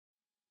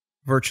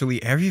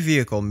Virtually every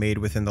vehicle made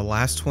within the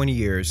last 20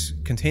 years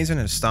contains an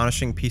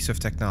astonishing piece of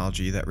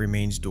technology that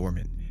remains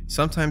dormant,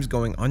 sometimes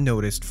going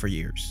unnoticed for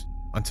years,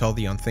 until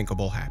the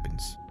unthinkable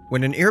happens.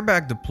 When an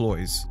airbag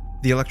deploys,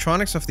 the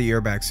electronics of the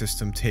airbag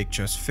system take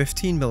just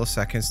 15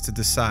 milliseconds to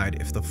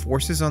decide if the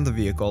forces on the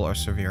vehicle are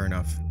severe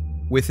enough.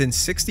 Within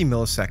 60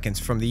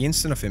 milliseconds from the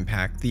instant of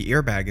impact, the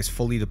airbag is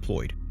fully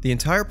deployed. The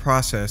entire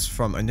process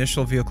from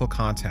initial vehicle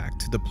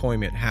contact to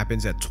deployment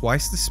happens at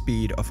twice the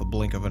speed of a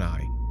blink of an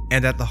eye.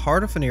 And at the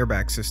heart of an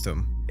airbag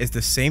system is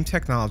the same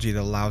technology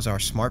that allows our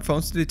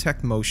smartphones to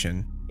detect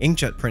motion,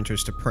 inkjet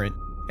printers to print,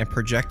 and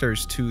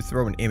projectors to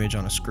throw an image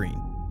on a screen.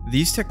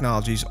 These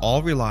technologies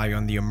all rely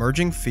on the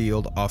emerging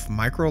field of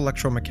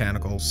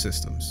micro-electromechanical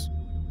systems.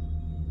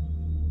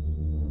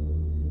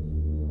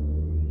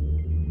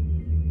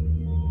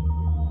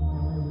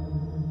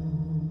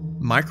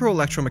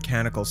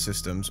 Micro-electromechanical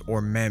systems,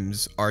 or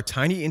MEMS, are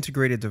tiny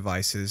integrated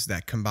devices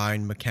that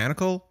combine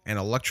mechanical and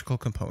electrical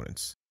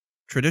components.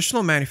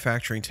 Traditional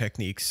manufacturing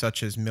techniques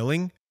such as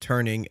milling,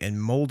 turning, and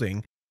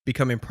molding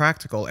become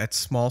impractical at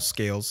small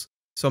scales,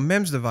 so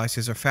MEMS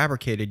devices are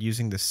fabricated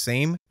using the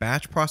same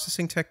batch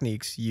processing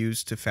techniques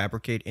used to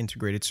fabricate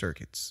integrated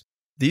circuits.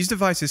 These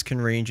devices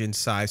can range in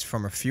size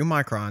from a few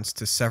microns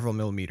to several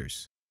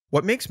millimeters.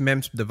 What makes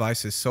MEMS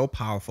devices so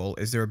powerful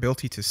is their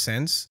ability to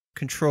sense,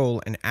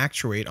 control, and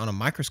actuate on a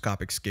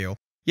microscopic scale,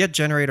 yet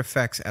generate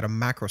effects at a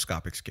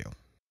macroscopic scale.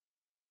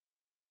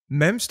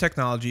 MEMS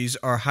technologies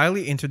are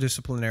highly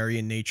interdisciplinary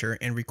in nature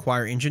and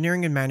require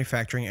engineering and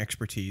manufacturing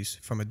expertise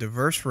from a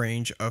diverse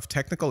range of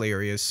technical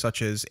areas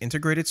such as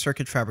integrated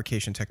circuit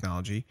fabrication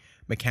technology,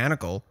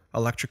 mechanical,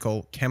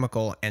 electrical,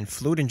 chemical, and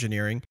fluid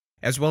engineering,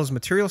 as well as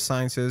material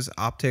sciences,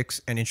 optics,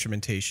 and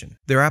instrumentation.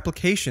 Their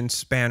applications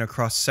span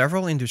across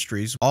several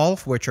industries, all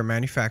of which are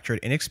manufactured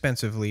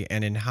inexpensively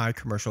and in high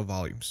commercial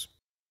volumes.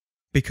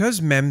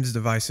 Because MEMS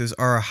devices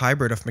are a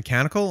hybrid of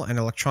mechanical and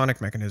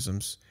electronic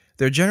mechanisms,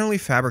 they're generally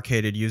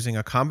fabricated using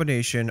a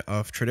combination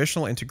of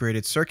traditional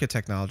integrated circuit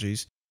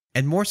technologies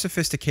and more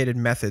sophisticated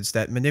methods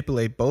that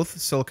manipulate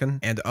both silicon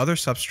and other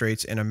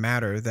substrates in a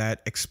manner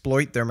that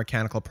exploit their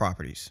mechanical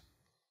properties.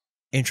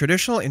 In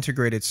traditional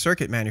integrated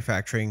circuit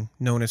manufacturing,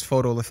 known as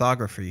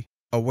photolithography,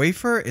 a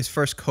wafer is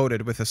first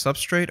coated with a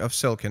substrate of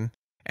silicon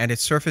and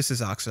its surface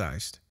is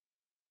oxidized.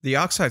 The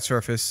oxide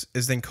surface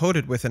is then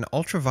coated with an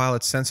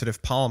ultraviolet sensitive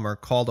polymer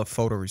called a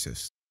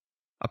photoresist.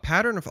 A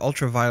pattern of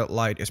ultraviolet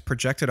light is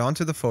projected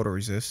onto the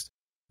photoresist,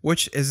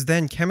 which is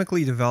then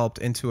chemically developed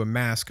into a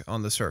mask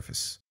on the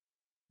surface.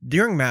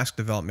 During mask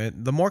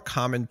development, the more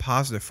common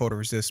positive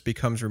photoresist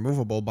becomes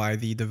removable by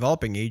the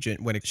developing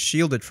agent when it's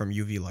shielded from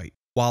UV light,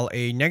 while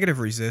a negative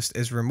resist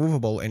is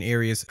removable in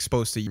areas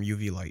exposed to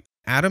UV light.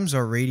 Atoms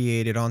are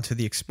radiated onto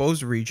the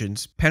exposed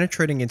regions,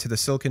 penetrating into the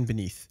silicon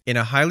beneath, in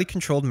a highly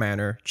controlled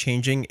manner,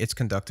 changing its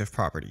conductive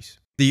properties.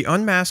 The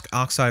unmasked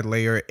oxide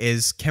layer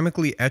is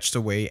chemically etched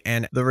away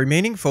and the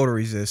remaining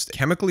photoresist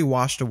chemically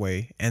washed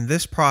away, and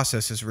this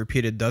process is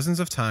repeated dozens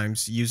of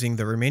times using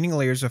the remaining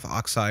layers of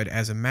oxide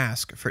as a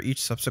mask for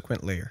each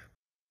subsequent layer.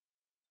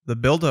 The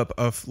buildup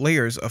of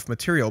layers of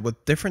material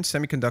with different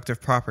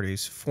semiconductive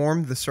properties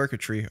form the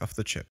circuitry of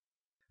the chip.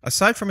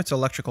 Aside from its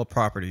electrical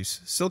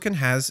properties, silicon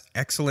has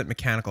excellent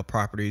mechanical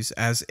properties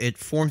as it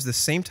forms the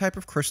same type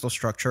of crystal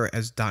structure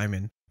as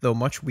diamond, though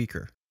much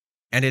weaker,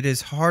 and it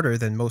is harder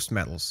than most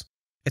metals.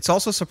 It's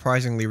also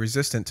surprisingly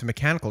resistant to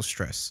mechanical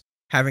stress,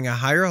 having a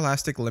higher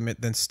elastic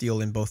limit than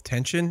steel in both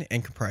tension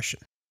and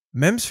compression.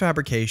 MEMS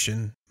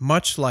fabrication,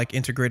 much like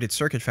integrated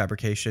circuit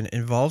fabrication,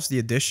 involves the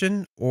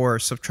addition or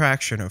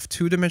subtraction of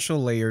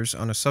two-dimensional layers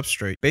on a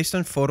substrate based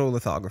on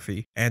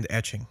photolithography and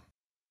etching.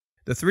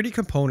 The 3D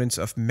components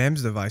of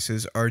MEMS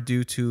devices are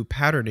due to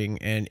patterning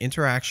and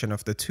interaction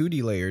of the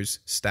 2D layers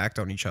stacked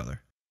on each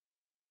other.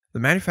 The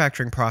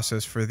manufacturing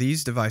process for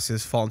these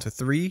devices fall into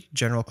three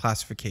general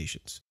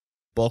classifications: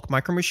 bulk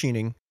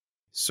micromachining,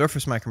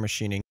 surface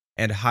micromachining,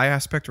 and high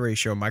aspect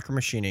ratio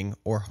micromachining,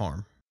 or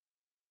HARM.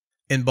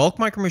 In bulk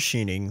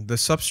micromachining, the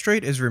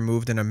substrate is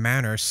removed in a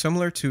manner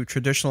similar to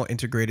traditional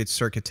integrated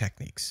circuit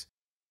techniques.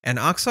 An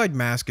oxide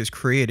mask is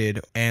created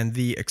and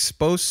the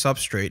exposed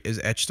substrate is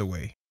etched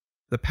away.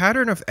 The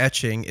pattern of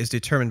etching is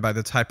determined by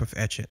the type of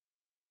etchant.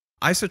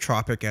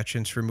 Isotropic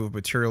etchants remove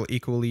material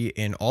equally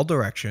in all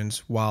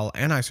directions, while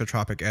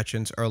anisotropic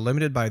etchants are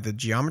limited by the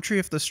geometry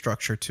of the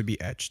structure to be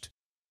etched.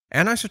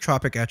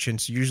 Anisotropic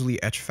etchants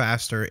usually etch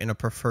faster in a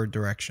preferred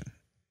direction.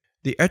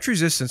 The etch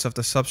resistance of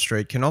the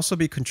substrate can also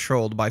be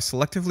controlled by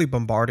selectively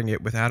bombarding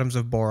it with atoms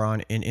of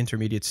boron in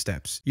intermediate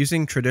steps,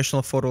 using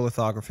traditional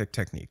photolithographic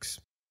techniques.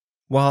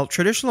 While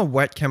traditional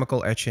wet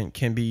chemical etchant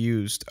can be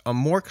used, a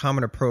more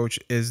common approach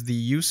is the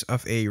use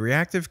of a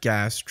reactive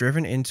gas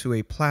driven into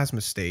a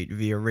plasma state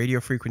via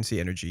radiofrequency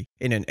energy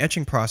in an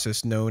etching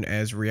process known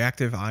as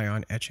reactive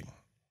ion etching.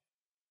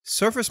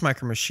 Surface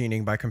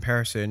micromachining, by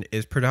comparison,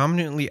 is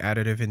predominantly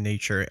additive in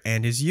nature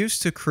and is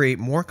used to create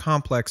more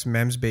complex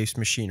MEMS-based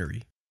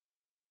machinery.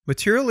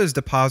 Material is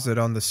deposited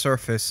on the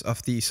surface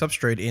of the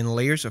substrate in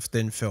layers of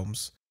thin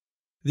films.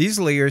 These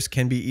layers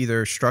can be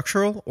either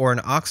structural or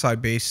an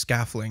oxide-based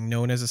scaffolding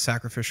known as a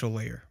sacrificial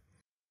layer.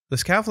 The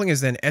scaffolding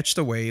is then etched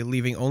away,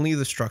 leaving only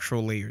the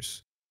structural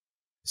layers.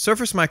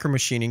 Surface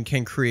micromachining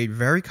can create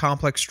very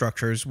complex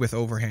structures with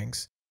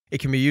overhangs. It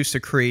can be used to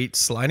create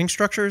sliding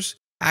structures,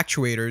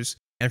 actuators,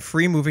 and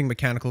free-moving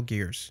mechanical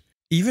gears.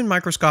 Even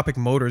microscopic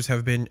motors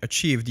have been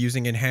achieved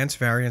using enhanced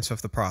variants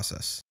of the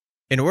process.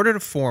 In order to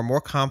form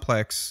more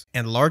complex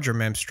and larger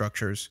MEMS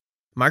structures,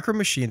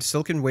 micromachined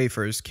silicon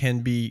wafers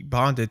can be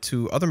bonded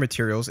to other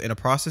materials in a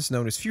process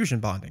known as fusion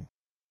bonding.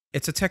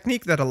 It's a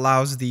technique that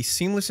allows the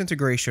seamless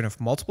integration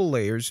of multiple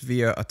layers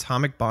via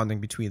atomic bonding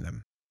between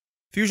them.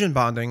 Fusion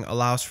bonding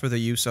allows for the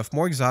use of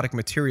more exotic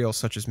materials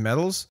such as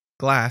metals,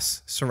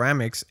 glass,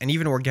 ceramics, and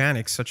even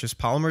organics such as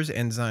polymers,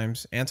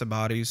 enzymes,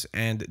 antibodies,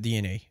 and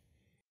DNA.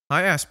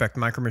 High-aspect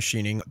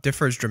micromachining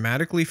differs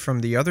dramatically from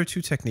the other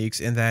two techniques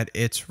in that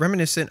it's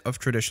reminiscent of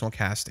traditional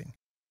casting.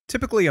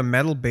 Typically, a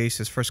metal base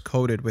is first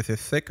coated with a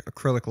thick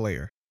acrylic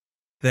layer.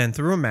 Then,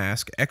 through a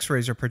mask,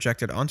 X-rays are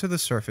projected onto the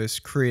surface,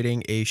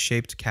 creating a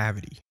shaped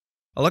cavity.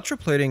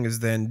 Electroplating is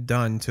then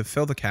done to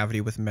fill the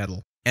cavity with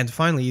metal. And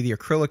finally, the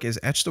acrylic is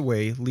etched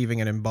away,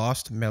 leaving an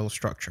embossed metal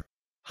structure.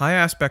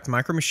 High-aspect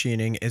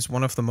micromachining is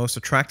one of the most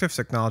attractive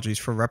technologies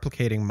for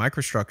replicating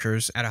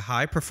microstructures at a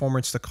high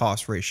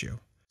performance-to-cost ratio.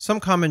 Some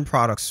common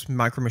products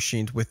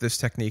micromachined with this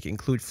technique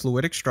include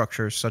fluidic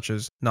structures such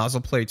as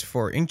nozzle plates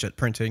for inkjet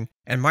printing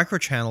and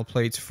microchannel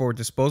plates for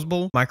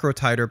disposable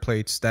microtiter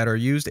plates that are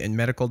used in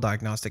medical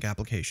diagnostic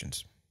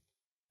applications.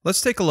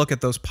 Let's take a look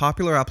at those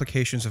popular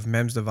applications of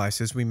MEMS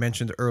devices we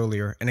mentioned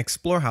earlier and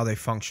explore how they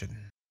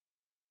function.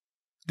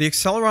 The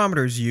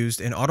accelerometers used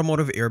in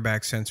automotive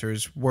airbag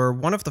sensors were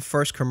one of the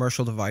first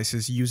commercial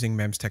devices using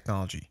MEMS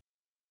technology.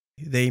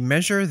 They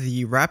measure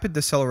the rapid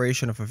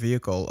deceleration of a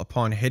vehicle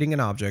upon hitting an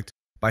object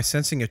by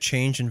sensing a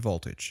change in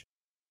voltage.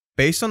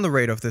 Based on the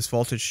rate of this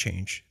voltage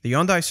change, the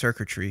on-die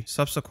circuitry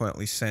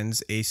subsequently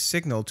sends a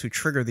signal to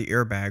trigger the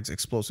airbag's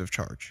explosive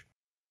charge.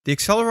 The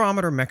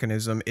accelerometer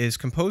mechanism is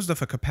composed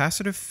of a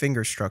capacitive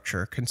finger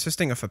structure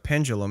consisting of a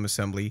pendulum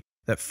assembly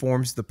that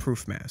forms the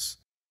proof mass.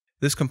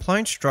 This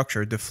compliant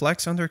structure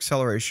deflects under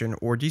acceleration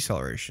or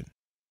deceleration.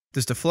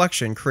 This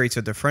deflection creates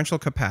a differential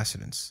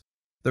capacitance.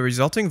 The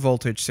resulting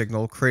voltage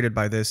signal created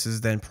by this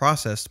is then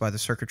processed by the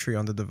circuitry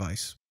on the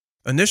device.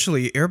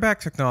 Initially, airbag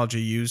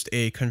technology used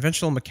a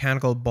conventional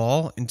mechanical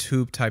ball and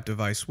tube type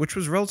device which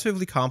was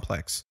relatively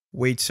complex,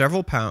 weighed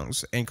several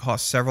pounds, and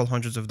cost several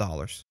hundreds of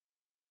dollars.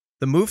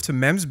 The move to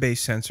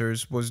MEMS-based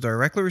sensors was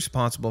directly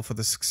responsible for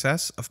the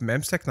success of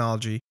MEMS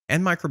technology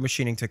and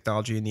micromachining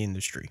technology in the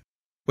industry.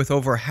 With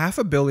over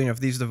 500 million of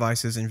these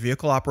devices in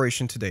vehicle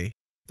operation today,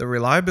 the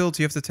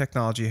reliability of the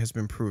technology has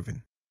been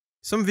proven.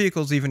 Some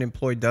vehicles even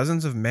employ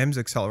dozens of MEMS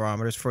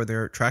accelerometers for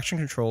their traction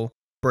control,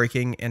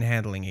 braking, and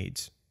handling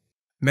aids.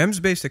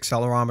 MEMS-based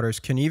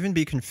accelerometers can even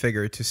be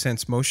configured to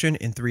sense motion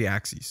in 3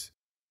 axes.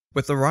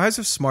 With the rise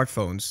of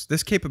smartphones,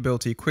 this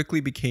capability quickly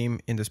became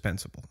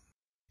indispensable.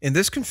 In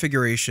this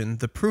configuration,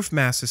 the proof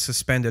mass is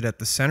suspended at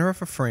the center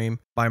of a frame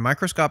by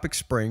microscopic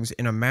springs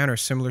in a manner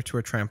similar to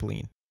a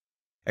trampoline.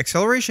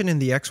 Acceleration in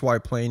the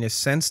XY plane is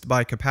sensed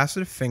by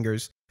capacitive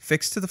fingers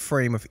fixed to the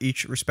frame of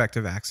each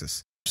respective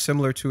axis,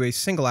 similar to a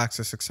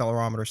single-axis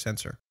accelerometer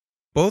sensor.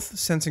 Both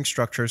sensing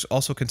structures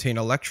also contain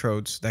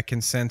electrodes that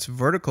can sense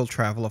vertical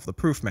travel of the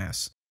proof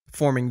mass,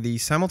 forming the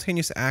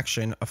simultaneous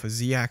action of a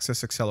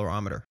Z-axis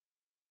accelerometer.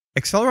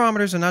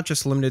 Accelerometers are not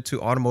just limited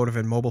to automotive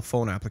and mobile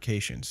phone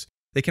applications.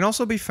 They can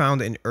also be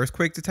found in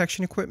earthquake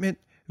detection equipment,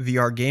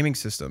 VR gaming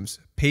systems,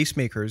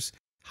 pacemakers,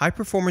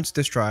 high-performance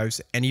disk drives,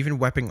 and even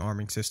weapon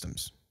arming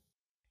systems.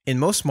 In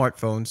most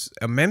smartphones,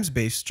 a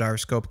MEMS-based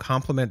gyroscope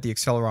complements the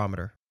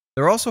accelerometer.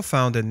 They're also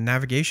found in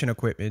navigation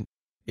equipment,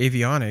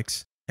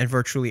 avionics, and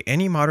virtually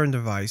any modern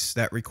device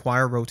that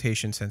require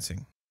rotation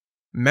sensing.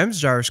 MEMS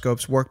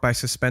gyroscopes work by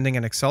suspending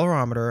an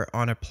accelerometer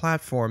on a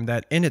platform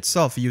that in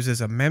itself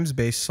uses a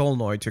MEMS-based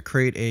solenoid to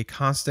create a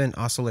constant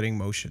oscillating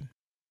motion.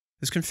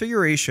 This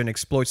configuration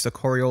exploits the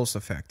Coriolis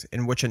effect,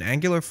 in which an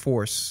angular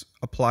force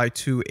applied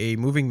to a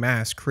moving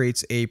mass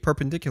creates a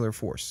perpendicular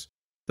force.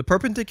 The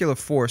perpendicular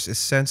force is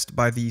sensed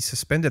by the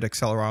suspended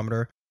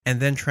accelerometer and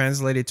then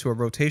translated to a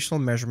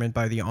rotational measurement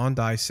by the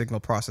on-die signal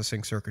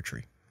processing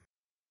circuitry.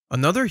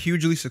 Another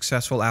hugely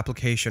successful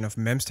application of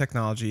MEMS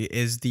technology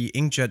is the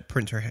inkjet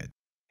printer head.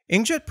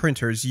 Inkjet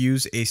printers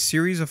use a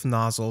series of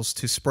nozzles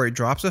to spray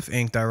drops of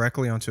ink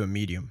directly onto a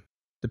medium.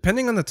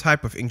 Depending on the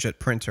type of inkjet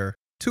printer,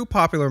 2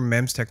 popular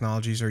MEMS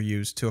technologies are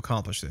used to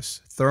accomplish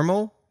this: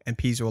 thermal and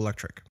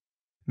piezoelectric.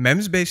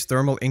 MEMS-based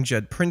thermal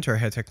inkjet printer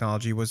head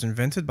technology was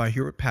invented by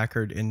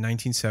Hewlett-Packard in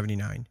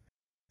 1979.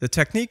 The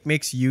technique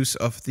makes use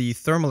of the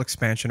thermal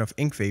expansion of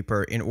ink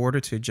vapor in order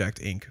to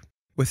eject ink.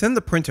 Within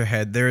the printer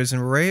head, there is an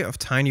array of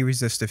tiny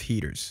resistive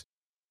heaters.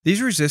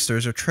 These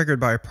resistors are triggered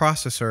by a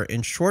processor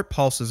in short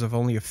pulses of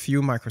only a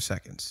few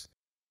microseconds.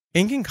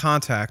 Ink in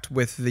contact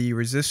with the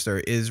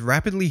resistor is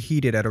rapidly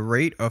heated at a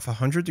rate of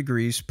 100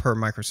 degrees per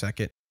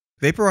microsecond,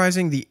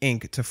 vaporizing the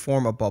ink to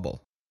form a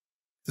bubble.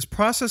 This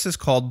process is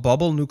called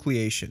bubble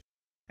nucleation.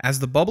 As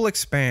the bubble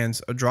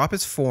expands, a drop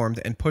is formed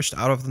and pushed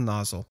out of the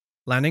nozzle,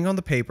 landing on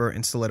the paper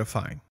and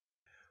solidifying.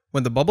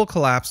 When the bubble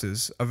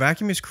collapses, a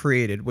vacuum is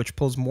created which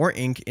pulls more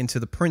ink into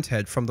the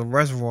printhead from the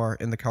reservoir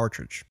in the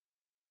cartridge.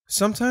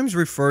 Sometimes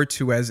referred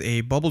to as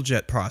a bubble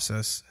jet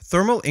process,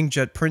 thermal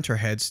inkjet printer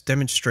heads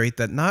demonstrate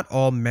that not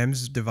all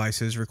MEMS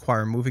devices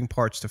require moving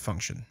parts to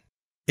function.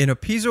 In a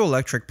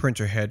piezoelectric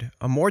printer head,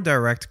 a more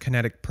direct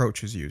kinetic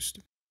approach is used.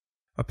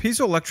 A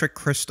piezoelectric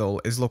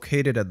crystal is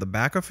located at the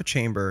back of a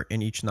chamber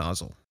in each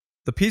nozzle.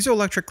 The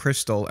piezoelectric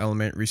crystal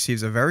element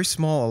receives a very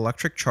small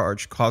electric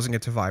charge, causing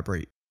it to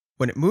vibrate.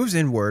 When it moves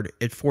inward,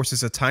 it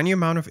forces a tiny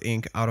amount of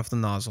ink out of the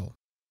nozzle.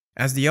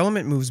 As the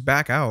element moves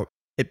back out,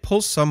 it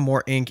pulls some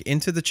more ink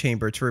into the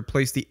chamber to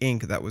replace the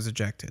ink that was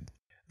ejected.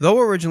 Though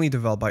originally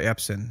developed by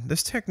Epson,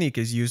 this technique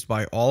is used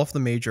by all of the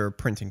major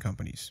printing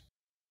companies.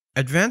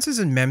 Advances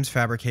in MEMS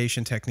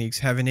fabrication techniques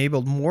have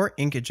enabled more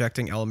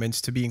ink-ejecting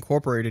elements to be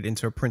incorporated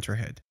into a printer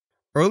head.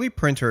 Early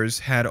printers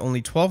had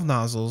only 12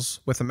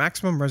 nozzles with a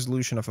maximum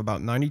resolution of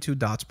about 92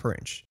 dots per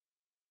inch.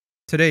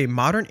 Today,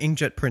 modern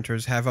inkjet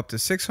printers have up to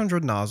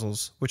 600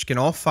 nozzles, which can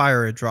all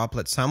fire a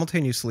droplet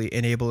simultaneously,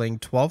 enabling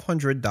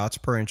 1200 dots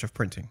per inch of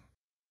printing.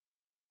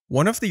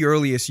 One of the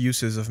earliest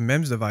uses of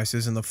MEMS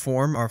devices in the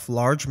form of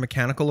large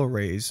mechanical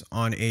arrays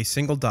on a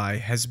single die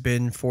has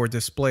been for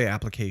display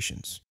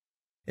applications.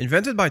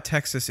 Invented by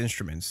Texas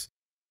Instruments,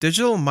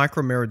 digital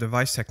micromirror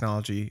device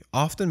technology,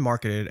 often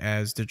marketed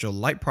as digital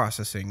light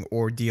processing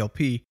or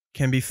DLP,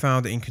 can be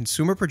found in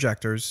consumer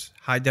projectors,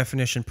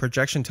 high-definition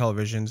projection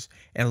televisions,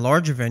 and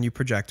large venue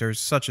projectors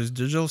such as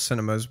digital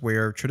cinemas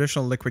where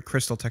traditional liquid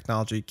crystal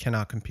technology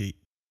cannot compete.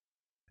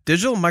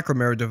 Digital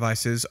micromirror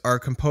devices are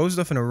composed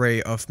of an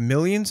array of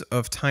millions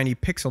of tiny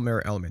pixel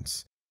mirror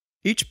elements.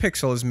 Each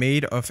pixel is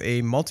made of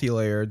a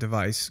multi-layer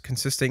device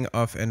consisting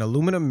of an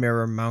aluminum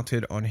mirror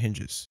mounted on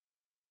hinges.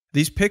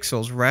 These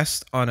pixels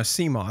rest on a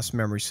CMOS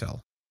memory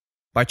cell.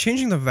 By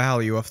changing the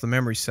value of the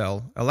memory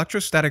cell,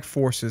 electrostatic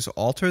forces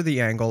alter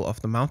the angle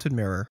of the mounted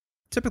mirror,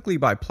 typically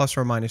by plus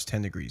or minus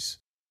 10 degrees.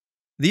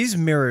 These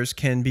mirrors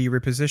can be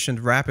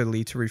repositioned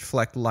rapidly to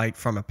reflect light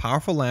from a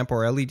powerful lamp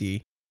or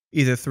LED,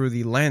 either through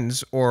the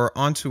lens or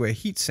onto a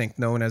heat sink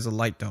known as a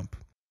light dump.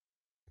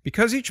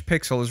 Because each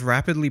pixel is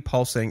rapidly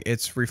pulsing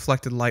its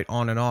reflected light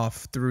on and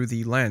off through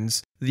the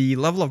lens, the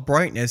level of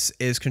brightness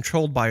is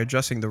controlled by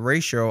adjusting the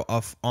ratio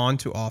of on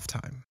to off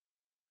time.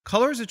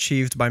 Color is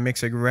achieved by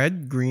mixing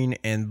red, green,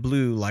 and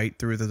blue light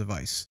through the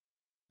device.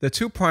 The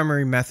two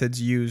primary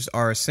methods used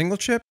are a single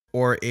chip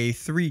or a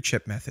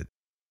 3-chip method.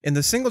 In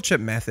the single chip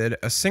method,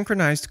 a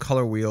synchronized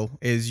color wheel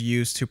is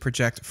used to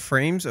project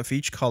frames of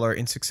each color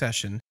in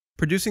succession,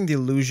 producing the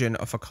illusion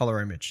of a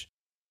color image.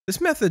 This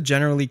method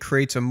generally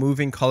creates a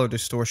moving color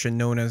distortion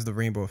known as the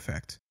rainbow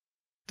effect.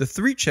 The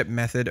 3-chip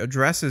method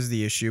addresses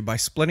the issue by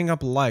splitting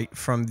up light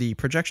from the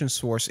projection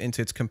source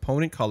into its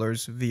component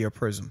colors via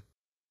prism.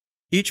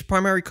 Each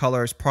primary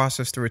color is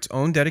processed through its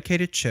own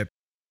dedicated chip,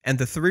 and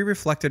the 3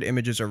 reflected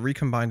images are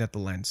recombined at the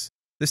lens.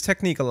 This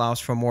technique allows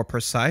for more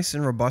precise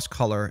and robust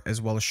color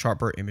as well as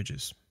sharper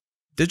images.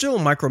 Digital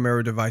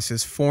micromirror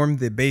devices form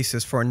the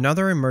basis for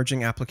another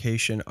emerging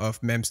application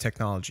of MEMS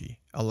technology,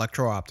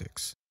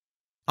 electro-optics.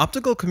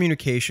 Optical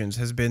communications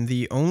has been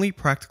the only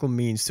practical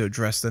means to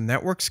address the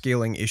network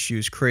scaling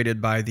issues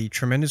created by the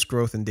tremendous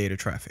growth in data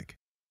traffic.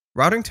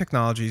 Routing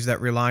technologies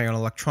that rely on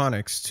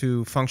electronics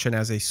to function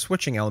as a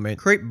switching element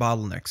create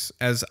bottlenecks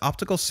as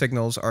optical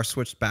signals are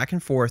switched back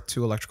and forth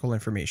to electrical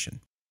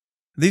information.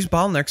 These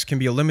bottlenecks can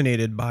be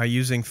eliminated by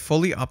using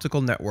fully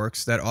optical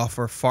networks that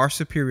offer far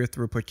superior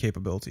throughput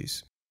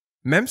capabilities.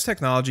 MEMS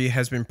technology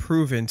has been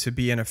proven to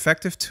be an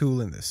effective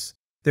tool in this.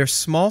 Their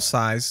small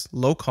size,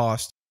 low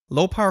cost,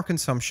 low power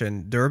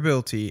consumption,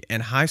 durability,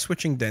 and high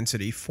switching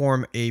density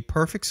form a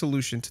perfect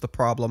solution to the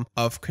problem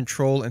of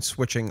control and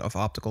switching of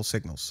optical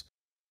signals.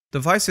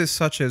 Devices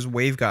such as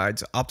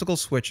waveguides, optical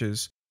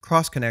switches,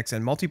 cross-connects,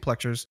 and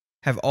multiplexers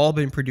have all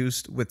been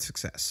produced with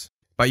success.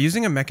 By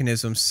using a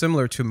mechanism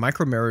similar to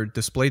micromirror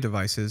display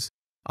devices,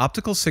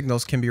 optical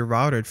signals can be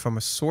routed from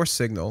a source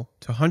signal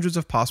to hundreds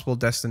of possible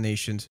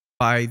destinations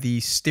by the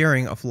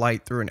steering of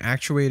light through an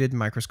actuated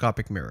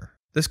microscopic mirror.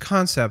 This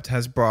concept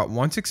has brought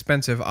once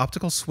expensive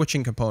optical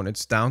switching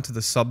components down to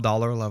the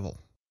sub-dollar level.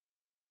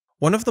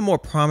 One of the more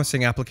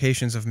promising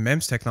applications of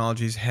MEMS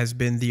technologies has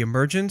been the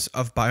emergence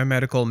of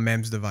biomedical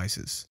MEMS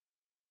devices.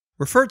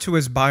 Referred to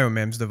as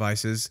bio-MEMS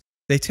devices,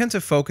 they tend to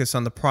focus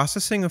on the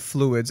processing of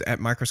fluids at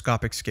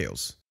microscopic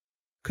scales.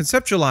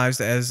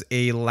 Conceptualized as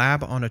a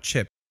lab on a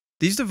chip,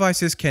 these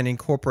devices can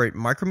incorporate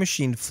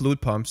micromachined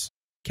fluid pumps,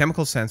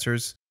 chemical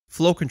sensors,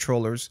 flow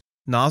controllers,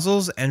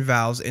 nozzles, and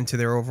valves into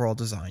their overall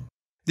design.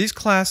 These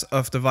class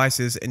of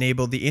devices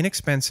enable the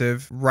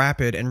inexpensive,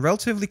 rapid, and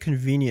relatively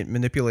convenient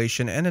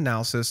manipulation and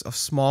analysis of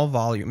small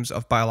volumes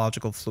of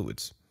biological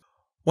fluids.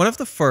 One of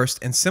the first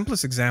and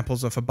simplest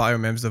examples of a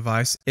bio-MEMS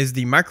device is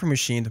the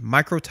micromachined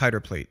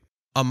microtiter plate.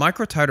 A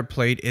microtiter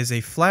plate is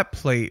a flat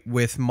plate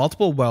with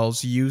multiple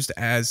wells used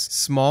as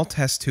small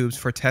test tubes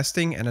for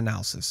testing and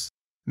analysis.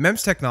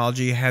 MEMS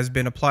technology has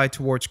been applied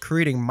towards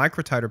creating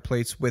microtiter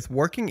plates with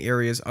working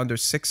areas under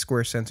 6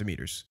 square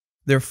centimeters.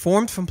 They're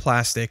formed from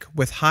plastic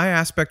with high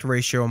aspect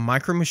ratio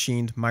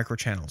micromachined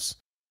microchannels.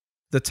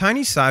 The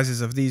tiny sizes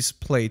of these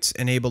plates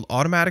enabled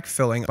automatic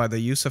filling by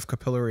the use of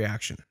capillary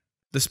action.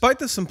 Despite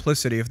the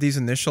simplicity of these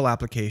initial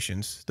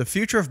applications, the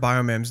future of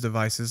BioMEMS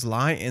devices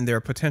lie in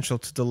their potential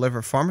to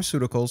deliver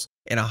pharmaceuticals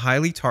in a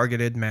highly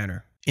targeted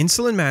manner.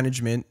 Insulin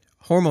management,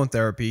 hormone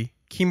therapy,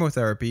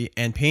 chemotherapy,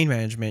 and pain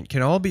management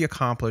can all be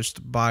accomplished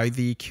by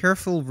the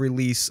careful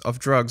release of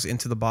drugs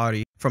into the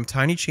body from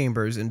tiny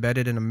chambers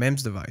embedded in a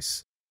MEMS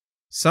device.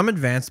 Some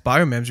advanced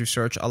BioMEMS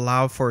research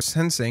allow for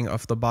sensing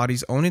of the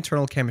body's own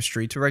internal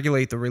chemistry to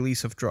regulate the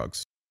release of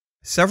drugs.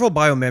 Several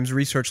BioMEMS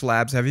research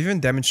labs have even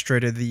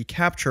demonstrated the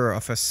capture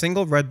of a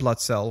single red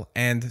blood cell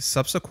and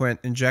subsequent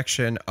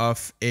injection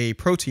of a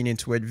protein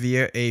into it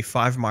via a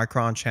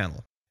 5-micron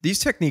channel. These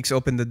techniques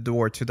open the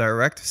door to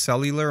direct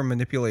cellular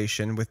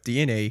manipulation with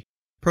DNA,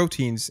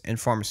 proteins, and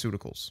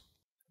pharmaceuticals.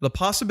 The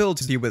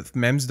possibilities with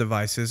MEMS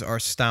devices are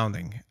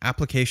astounding.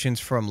 Applications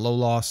from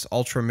low-loss,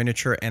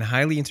 ultra-miniature, and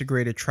highly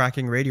integrated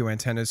tracking radio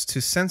antennas to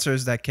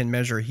sensors that can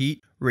measure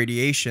heat,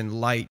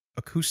 radiation, light,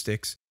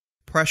 acoustics,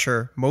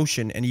 pressure,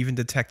 motion, and even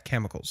detect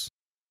chemicals.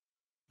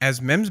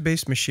 As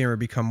MEMS-based machinery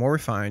become more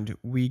refined,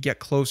 we get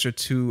closer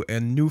to a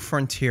new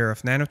frontier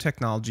of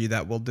nanotechnology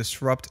that will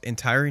disrupt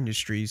entire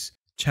industries,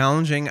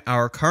 challenging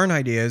our current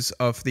ideas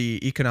of the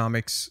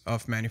economics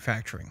of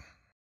manufacturing.